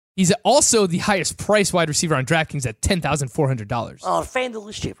 He's also the highest priced wide receiver on DraftKings at $10,400. Oh, FanDuel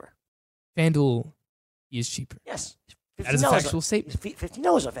is cheaper. FanDuel is cheaper. Yes. That is a factual statement. $15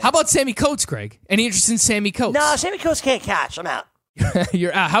 on FanDuel. How about Sammy Coates, Greg? Any interest in Sammy Coates? No, Sammy Coates can't catch. I'm out.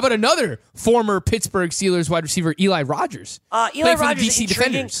 You're out. How about another former Pittsburgh Steelers wide receiver, Eli Rogers? Eli Rogers is DC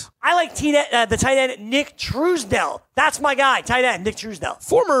Defenders. I like the tight end, Nick Truesdell. That's my guy, tight end, Nick Truesdell.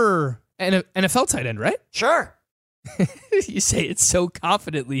 Former NFL tight end, right? Sure. You say it so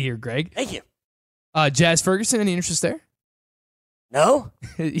confidently here, Greg. Thank you. Jazz Ferguson, any interest there? No.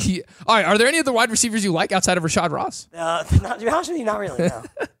 All right. Are there any other wide receivers you like outside of Rashad Ross? To be honest with you, not really, no.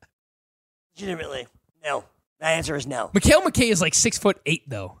 Legitimately, no. The answer is no. Mikhail McKay is like 6'8",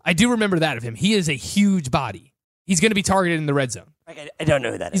 though. I do remember that of him. He is a huge body. He's going to be targeted in the red zone. I don't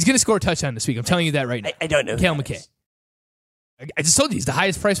know who that is. He's going to score a touchdown this week. I'm telling you that right now. I don't know Mikhail who that McKay. is. I just told you he's the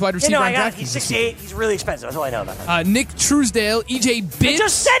highest priced wide receiver on DraftKings. He's 6'8". He's really expensive. That's all I know about him. Nick Truesdale, EJ Bibbs. I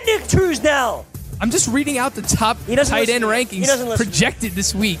just said Nick Truesdell. I'm just reading out the top tight end rankings projected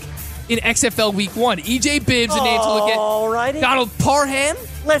this week in XFL Week 1. EJ Bibbs, a name to look at. Alrighty. Donald Parham.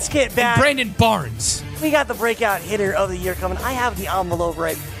 Let's get back. And Brandon Barnes. We got the breakout hitter of the year coming. I have the envelope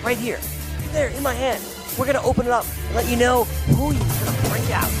right here. There, in my hand. We're going to open it up and let you know who you're going to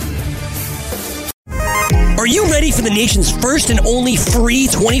break out. Are you ready for the nation's first and only free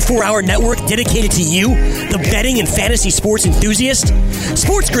 24-hour network dedicated to you, the betting and fantasy sports enthusiast?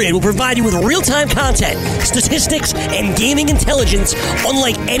 SportsGrid will provide you with real-time content, statistics, and gaming intelligence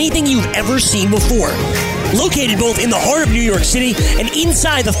unlike anything you've ever seen before. Located both in the heart of New York City and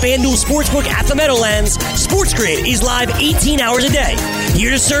inside the FanDuel Sportsbook at the Meadowlands, SportsGrid is live 18 hours a day, here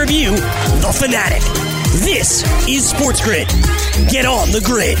to serve you, the fanatic. This is SportsGrid. Get on the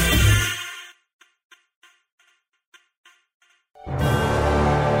grid.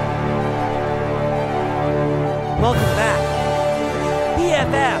 Welcome back.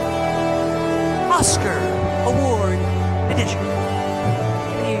 BFF Oscar Award Edition.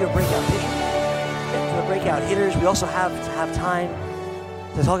 Giving you your breakout pitcher. And for the breakout hitters, we also have to have time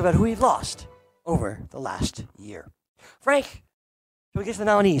to talk about who we've lost over the last year. Frank, shall we get to the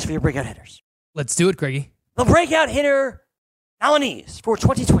nominees for your breakout hitters? Let's do it, Greggy. The breakout hitter nominees for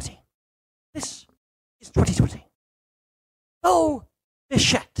 2020. This is 2020. Bo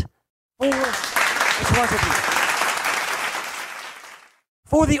Bichette for the Toronto Blue Jays.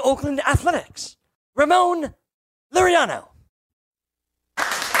 For the Oakland Athletics, Ramon Laureano.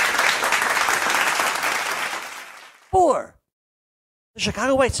 For the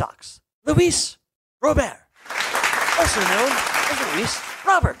Chicago White Sox, Luis Robert, also known as Luis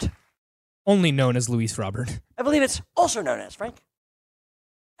Robert. Only known as Luis Robert. I believe it's also known as, Frank.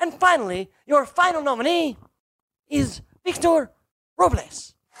 And finally, your final nominee is Victor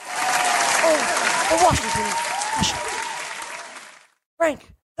Robles of the Washington Nationals.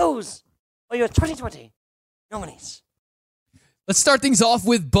 Frank, those are your 2020 nominees. Let's start things off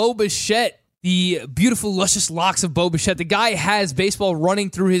with Bo Bichette. The beautiful, luscious locks of Bo Bichette. The guy has baseball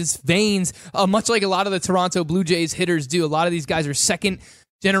running through his veins, much like a lot of the Toronto Blue Jays hitters do. A lot of these guys are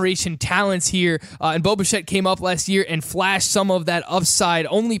second-generation talents here. And Bo Bichette came up last year and flashed some of that upside.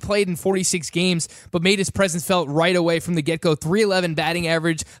 Only played in 46 games, but made his presence felt right away from the get-go. .311 batting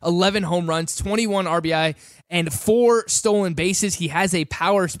average, 11 home runs, 21 RBI, and 4 stolen bases. He has a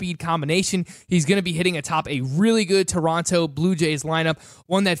power-speed combination. He's going to be hitting atop a really good Toronto Blue Jays lineup,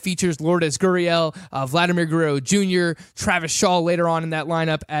 one that features Lourdes Gurriel, Vladimir Guerrero Jr., Travis Shaw later on in that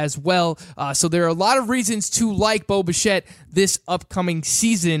lineup as well. So there are a lot of reasons to like Bo Bichette this upcoming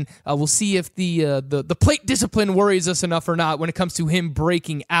season. We'll see if the plate discipline worries us enough or not when it comes to him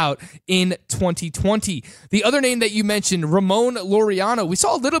breaking out in 2020. The other name that you mentioned, Ramon Laureano, we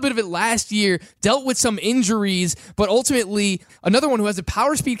saw a little bit of it last year, dealt with some injuries, but ultimately another one who has a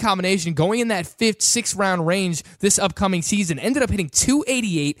power speed combination going in that 5th, 6th round range this upcoming season. Ended up hitting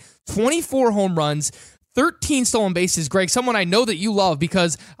 .288, 24 home runs, 13 stolen bases. Greg, someone I know that you love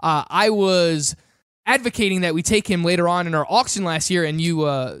because I was advocating that we take him later on in our auction last year, and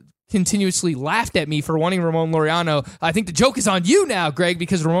you continuously laughed at me for wanting Ramon Laureano. I think the joke is on you now, Greg,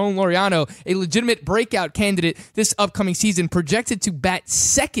 because Ramon Laureano, a legitimate breakout candidate this upcoming season, projected to bat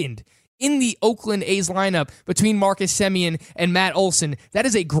second in the Oakland A's lineup between Marcus Semien and Matt Olson. That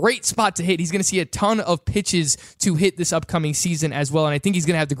is a great spot to hit. He's going to see a ton of pitches to hit this upcoming season as well, and I think he's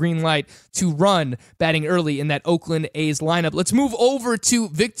going to have the green light to run batting early in that Oakland A's lineup. Let's move over to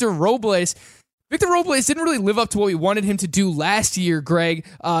Victor Robles. Victor Robles didn't really live up to what we wanted him to do last year, Greg.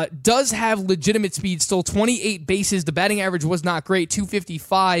 Does have legitimate speed, stole 28 bases. The batting average was not great,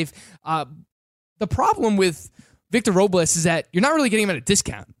 .255. The problem with Victor Robles is that you're not really getting him at a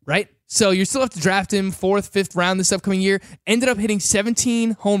discount, right? So you still have to draft him 4th, 5th round this upcoming year. Ended up hitting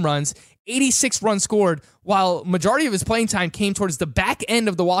 17 home runs, 86 runs scored, while majority of his playing time came towards the back end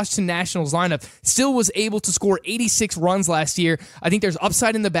of the Washington Nationals lineup. Still was able to score 86 runs last year. I think there's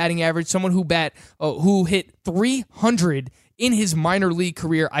upside in the batting average. Someone who hit 300 in his minor league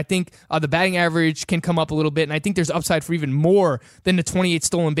career. I think the batting average can come up a little bit, and I think there's upside for even more than the 28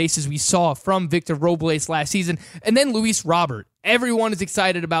 stolen bases we saw from Victor Robles last season. And then Luis Robert. Everyone is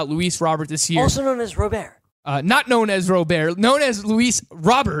excited about Luis Robert this year. Also known as Robert. Not known as Robert, known as Luis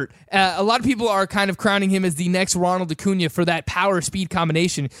Robert. A lot of people are kind of crowning him as the next Ronald Acuna for that power-speed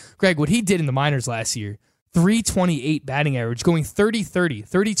combination. Greg, what he did in the minors last year, 328 batting average, going 30-30,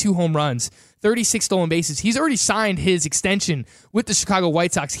 32 home runs, 36 stolen bases. He's already signed his extension with the Chicago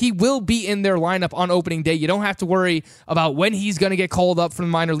White Sox. He will be in their lineup on opening day. You don't have to worry about when he's going to get called up from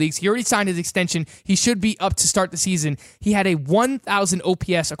the minor leagues. He already signed his extension. He should be up to start the season. He had a 1,000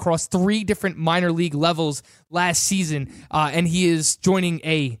 OPS across 3 different minor league levels last season, and he is joining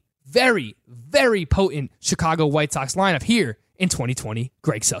a very, very potent Chicago White Sox lineup here in 2020.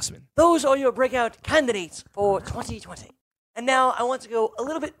 Greg Sussman. Those are your breakout candidates for 2020. And now I want to go a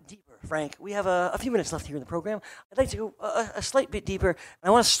little bit deeper, Frank. We have a few minutes left here in the program. I'd like to go a slight bit deeper, and I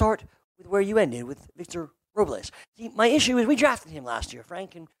want to start with where you ended, with Victor Robles. See, my issue is we drafted him last year,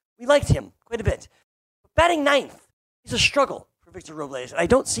 Frank, and we liked him quite a bit. But batting 9th is a struggle for Victor Robles, and I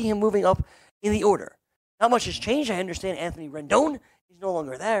don't see him moving up in the order. Not much has changed. I understand Anthony Rendon is no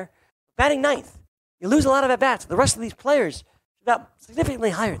longer there. But batting 9th, you lose a lot of at-bats. The rest of these players got significantly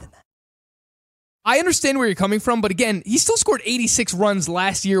higher than that. I understand where you're coming from, but again, he still scored 86 runs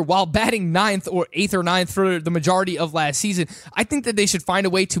last year while batting 9th or 8th or 9th for the majority of last season. I think that they should find a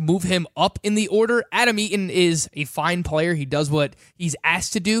way to move him up in the order. Adam Eaton is a fine player. He does what he's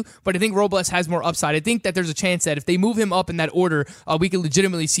asked to do, but I think Robles has more upside. I think that there's a chance that if they move him up in that order, we could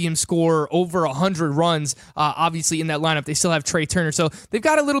legitimately see him score over 100 runs, obviously, in that lineup. They still have Trey Turner, so they've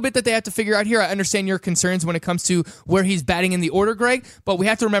got a little bit that they have to figure out here. I understand your concerns when it comes to where he's batting in the order, Greg, but we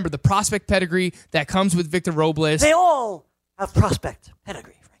have to remember the prospect pedigree that comes with Victor Robles. They all have prospect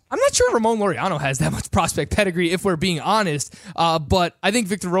pedigree, Frank. I'm not sure Ramon Laureano has that much prospect pedigree, if we're being honest, but I think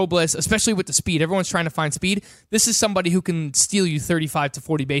Victor Robles, especially with the speed, everyone's trying to find speed. This is somebody who can steal you 35 to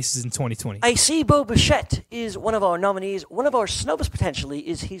 40 bases in 2020. I see Bo Bichette is one of our nominees. One of our snubs, potentially,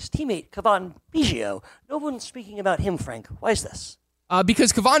 is his teammate, Cavan Biggio. No one's speaking about him, Frank. Why is this?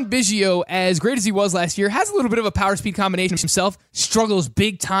 Because Cavan Biggio, as great as he was last year, has a little bit of a power-speed combination himself, struggles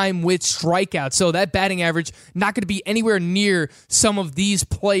big time with strikeouts. So that batting average, not going to be anywhere near some of these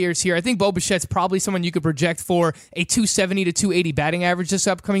players here. I think Bo Bichette's probably someone you could project for a 270 to 280 batting average this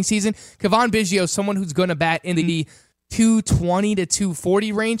upcoming season. Cavan Biggio, someone who's going to bat in the 220 to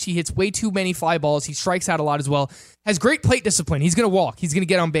 240 range. He hits way too many fly balls. He strikes out a lot as well. Has great plate discipline. He's going to walk. He's going to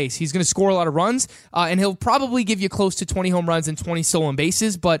get on base. He's going to score a lot of runs, and he'll probably give you close to 20 home runs and 20 stolen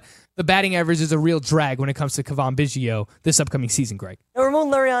bases, but the batting average is a real drag when it comes to Cavan Biggio this upcoming season, Greg. Now, Ramon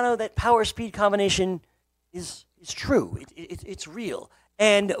Laureano, that power-speed combination is true. It's real.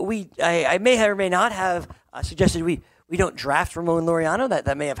 And I may have or may not have suggested we don't draft Ramon Laureano.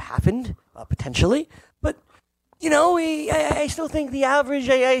 That may have happened, potentially. But you know, I still think the average,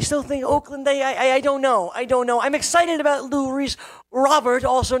 I still think Oakland, I don't know. I'm excited about Luis Robert,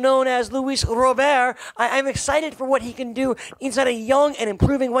 also known as Luis Robert. I'm excited for what he can do inside a young and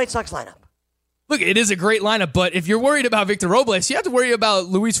improving White Sox lineup. Look, it is a great lineup, but if you're worried about Victor Robles, you have to worry about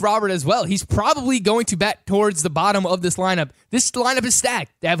Luis Robert as well. He's probably going to bat towards the bottom of this lineup. This lineup is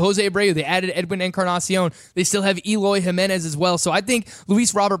stacked. They have Jose Abreu. They added Edwin Encarnacion. They still have Eloy Jimenez as well. So I think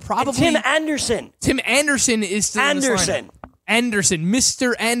Luis Robert probably... And Tim Anderson. Tim Anderson is still in this lineup.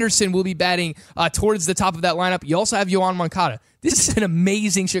 Mr. Anderson will be batting towards the top of that lineup. You also have Yoan Moncada. This is an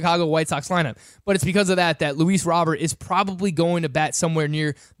amazing Chicago White Sox lineup, but it's because of that Luis Robert is probably going to bat somewhere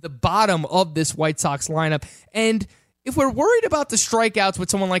near the bottom of this White Sox lineup. And if we're worried about the strikeouts with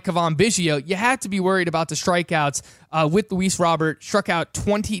someone like Cavan Biggio, you have to be worried about the strikeouts with Luis Robert. Struck out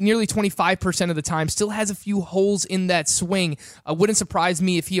nearly 25% of the time. Still has a few holes in that swing. Wouldn't surprise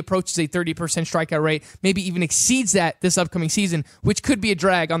me if he approaches a 30% strikeout rate, maybe even exceeds that this upcoming season, which could be a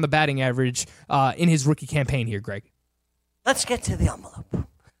drag on the batting average in his rookie campaign here, Greg. Let's get to the envelope.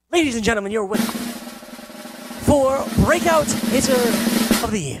 Ladies and gentlemen, your winner for Breakout Hitter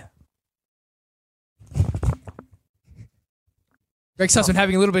of the Year. Greg Sussman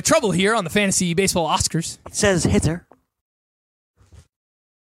having a little bit of trouble here on the Fantasy Baseball Oscars. It says hitter.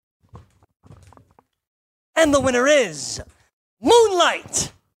 And the winner is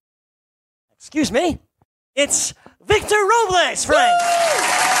Moonlight. Excuse me. It's Victor Robles, Frank.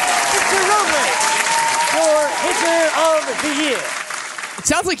 Victor Robles, your hitter of the year. It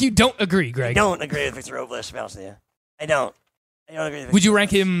sounds like you don't agree, Greg. I don't agree with Victor Robles, to be honest with you. I don't agree with Victor Would you Robles.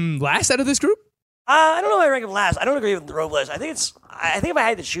 rank him last out of this group? I don't know if I rank him last. I don't agree with Robles. I think if I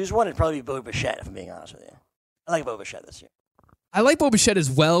had to choose one, it'd probably be Bo Bichette, if I'm being honest with you. I like Bo Bichette this year. I like Bo Bichette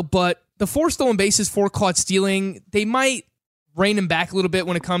as well, but the 4 stolen bases, 4 caught stealing, they might rein him back a little bit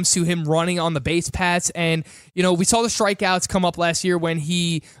when it comes to him running on the base paths. And, we saw the strikeouts come up last year when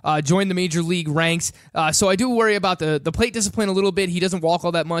he joined the major league ranks. So I do worry about the plate discipline a little bit. He doesn't walk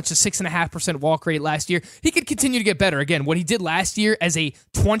all that much, a 6.5% walk rate last year. He could continue to get better. Again, what he did last year as a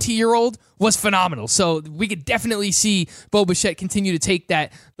 20-year-old was phenomenal. So we could definitely see Bo Bichette continue to take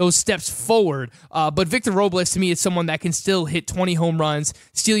those steps forward. But Victor Robles, to me, is someone that can still hit 20 home runs,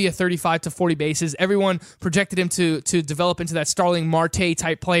 steal you 35 to 40 bases. Everyone projected him to develop into that Starling Marte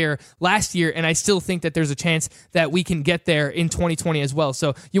type player last year, and I still think that there's a chance that we can get there in 2020 as well.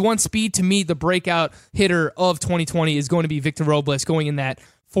 So you want speed. To me, the breakout hitter of 2020 is going to be Victor Robles, going in that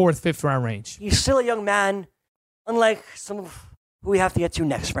 4th, 5th round range. He's still a young man, unlike some of who we have to get to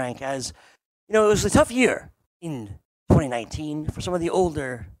next, Frank, as it was a tough year in 2019 for some of the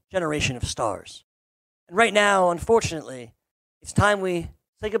older generation of stars. And right now, unfortunately, it's time we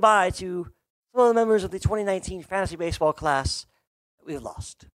say goodbye to some of the members of the 2019 fantasy baseball class that we've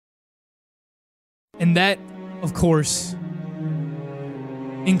lost. And that, of course,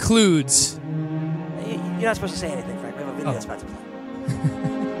 includes... You're not supposed to say anything, Frank. We have a video that's about to play.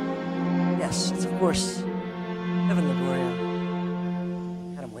 Yes, it's, of course, Evan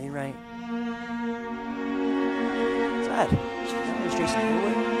Longoria, Adam Wainwright. Sad. Was Jason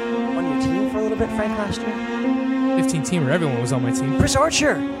Hayward on your team for a little bit, Frank, last year? 15-teamer. Everyone was on my team. Chris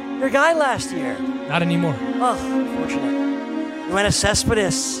Archer, your guy last year. Not anymore. Oh, unfortunate. Yoenis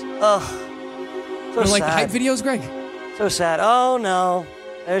Cespedes. Oh, so sad. Like the hype videos, Greg? So sad. Oh, no.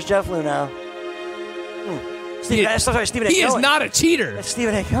 There's Jeff Luhnow. Stephen A. He Cohen. is not a cheater. That's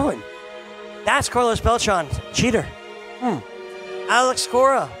Stephen A. Cohen. That's Carlos Beltran, cheater. Alex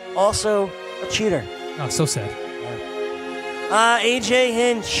Cora, also a cheater. Oh, so sad. AJ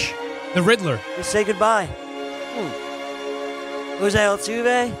Hinch. The Riddler. We say goodbye. Jose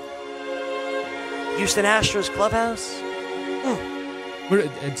Altuve. Houston Astros clubhouse.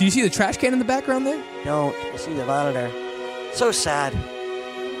 Do you see the trash can in the background there? Don't. I see the monitor. So sad.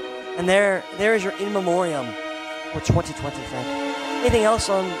 And there is your in memoriam for 2020, Frank. Anything else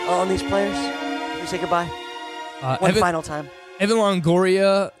on these players? We say goodbye. One final time. Evan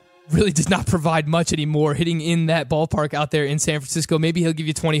Longoria really does not provide much anymore, hitting in that ballpark out there in San Francisco. Maybe he'll give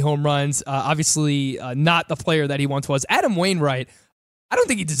you 20 home runs. Obviously, not the player that he once was. Adam Wainwright, I don't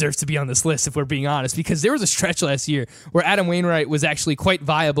think he deserves to be on this list, if we're being honest, because there was a stretch last year where Adam Wainwright was actually quite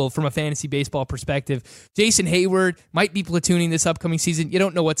viable from a fantasy baseball perspective. Jason Hayward might be platooning this upcoming season. You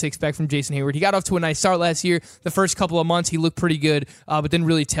don't know what to expect from Jason Hayward. He got off to a nice start last year. The first couple of months, he looked pretty good, but then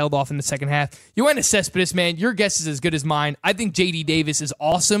really tailed off in the second half. Yoenis Cespedes, man, your guess is as good as mine. I think J.D. Davis is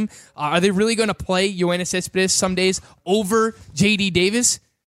awesome. Are they really going to play Yoenis Cespedes some days over J.D. Davis?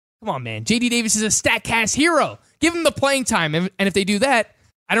 Come on, man. J.D. Davis is a StatCast hero. Give him the playing time. And if they do that,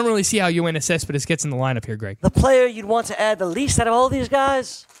 I don't really see how Yoenis Cespedes gets in the lineup here, Greg. The player you'd want to add the least out of all these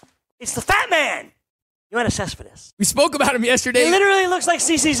guys, it's the fat man, Yoenis Cespedes. We spoke about him yesterday. He literally looks like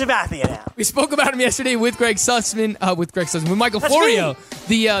CC Sabathia now. We spoke about him yesterday with with Michael Florio,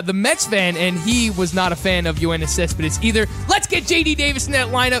 the Mets fan, and he was not a fan of Yoenis Cespedes either. Let's get J.D. Davis in that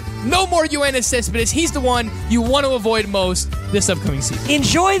lineup. No more Yoenis Cespedes. He's the one you want to avoid most this upcoming season.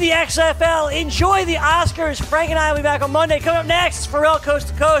 Enjoy the XFL. Enjoy the Oscars. Frank and I will be back on Monday. Coming up next, Pharrell Coast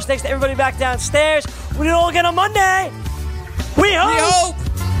to Coast. Thanks to everybody back downstairs. We do it all again on Monday. We hope.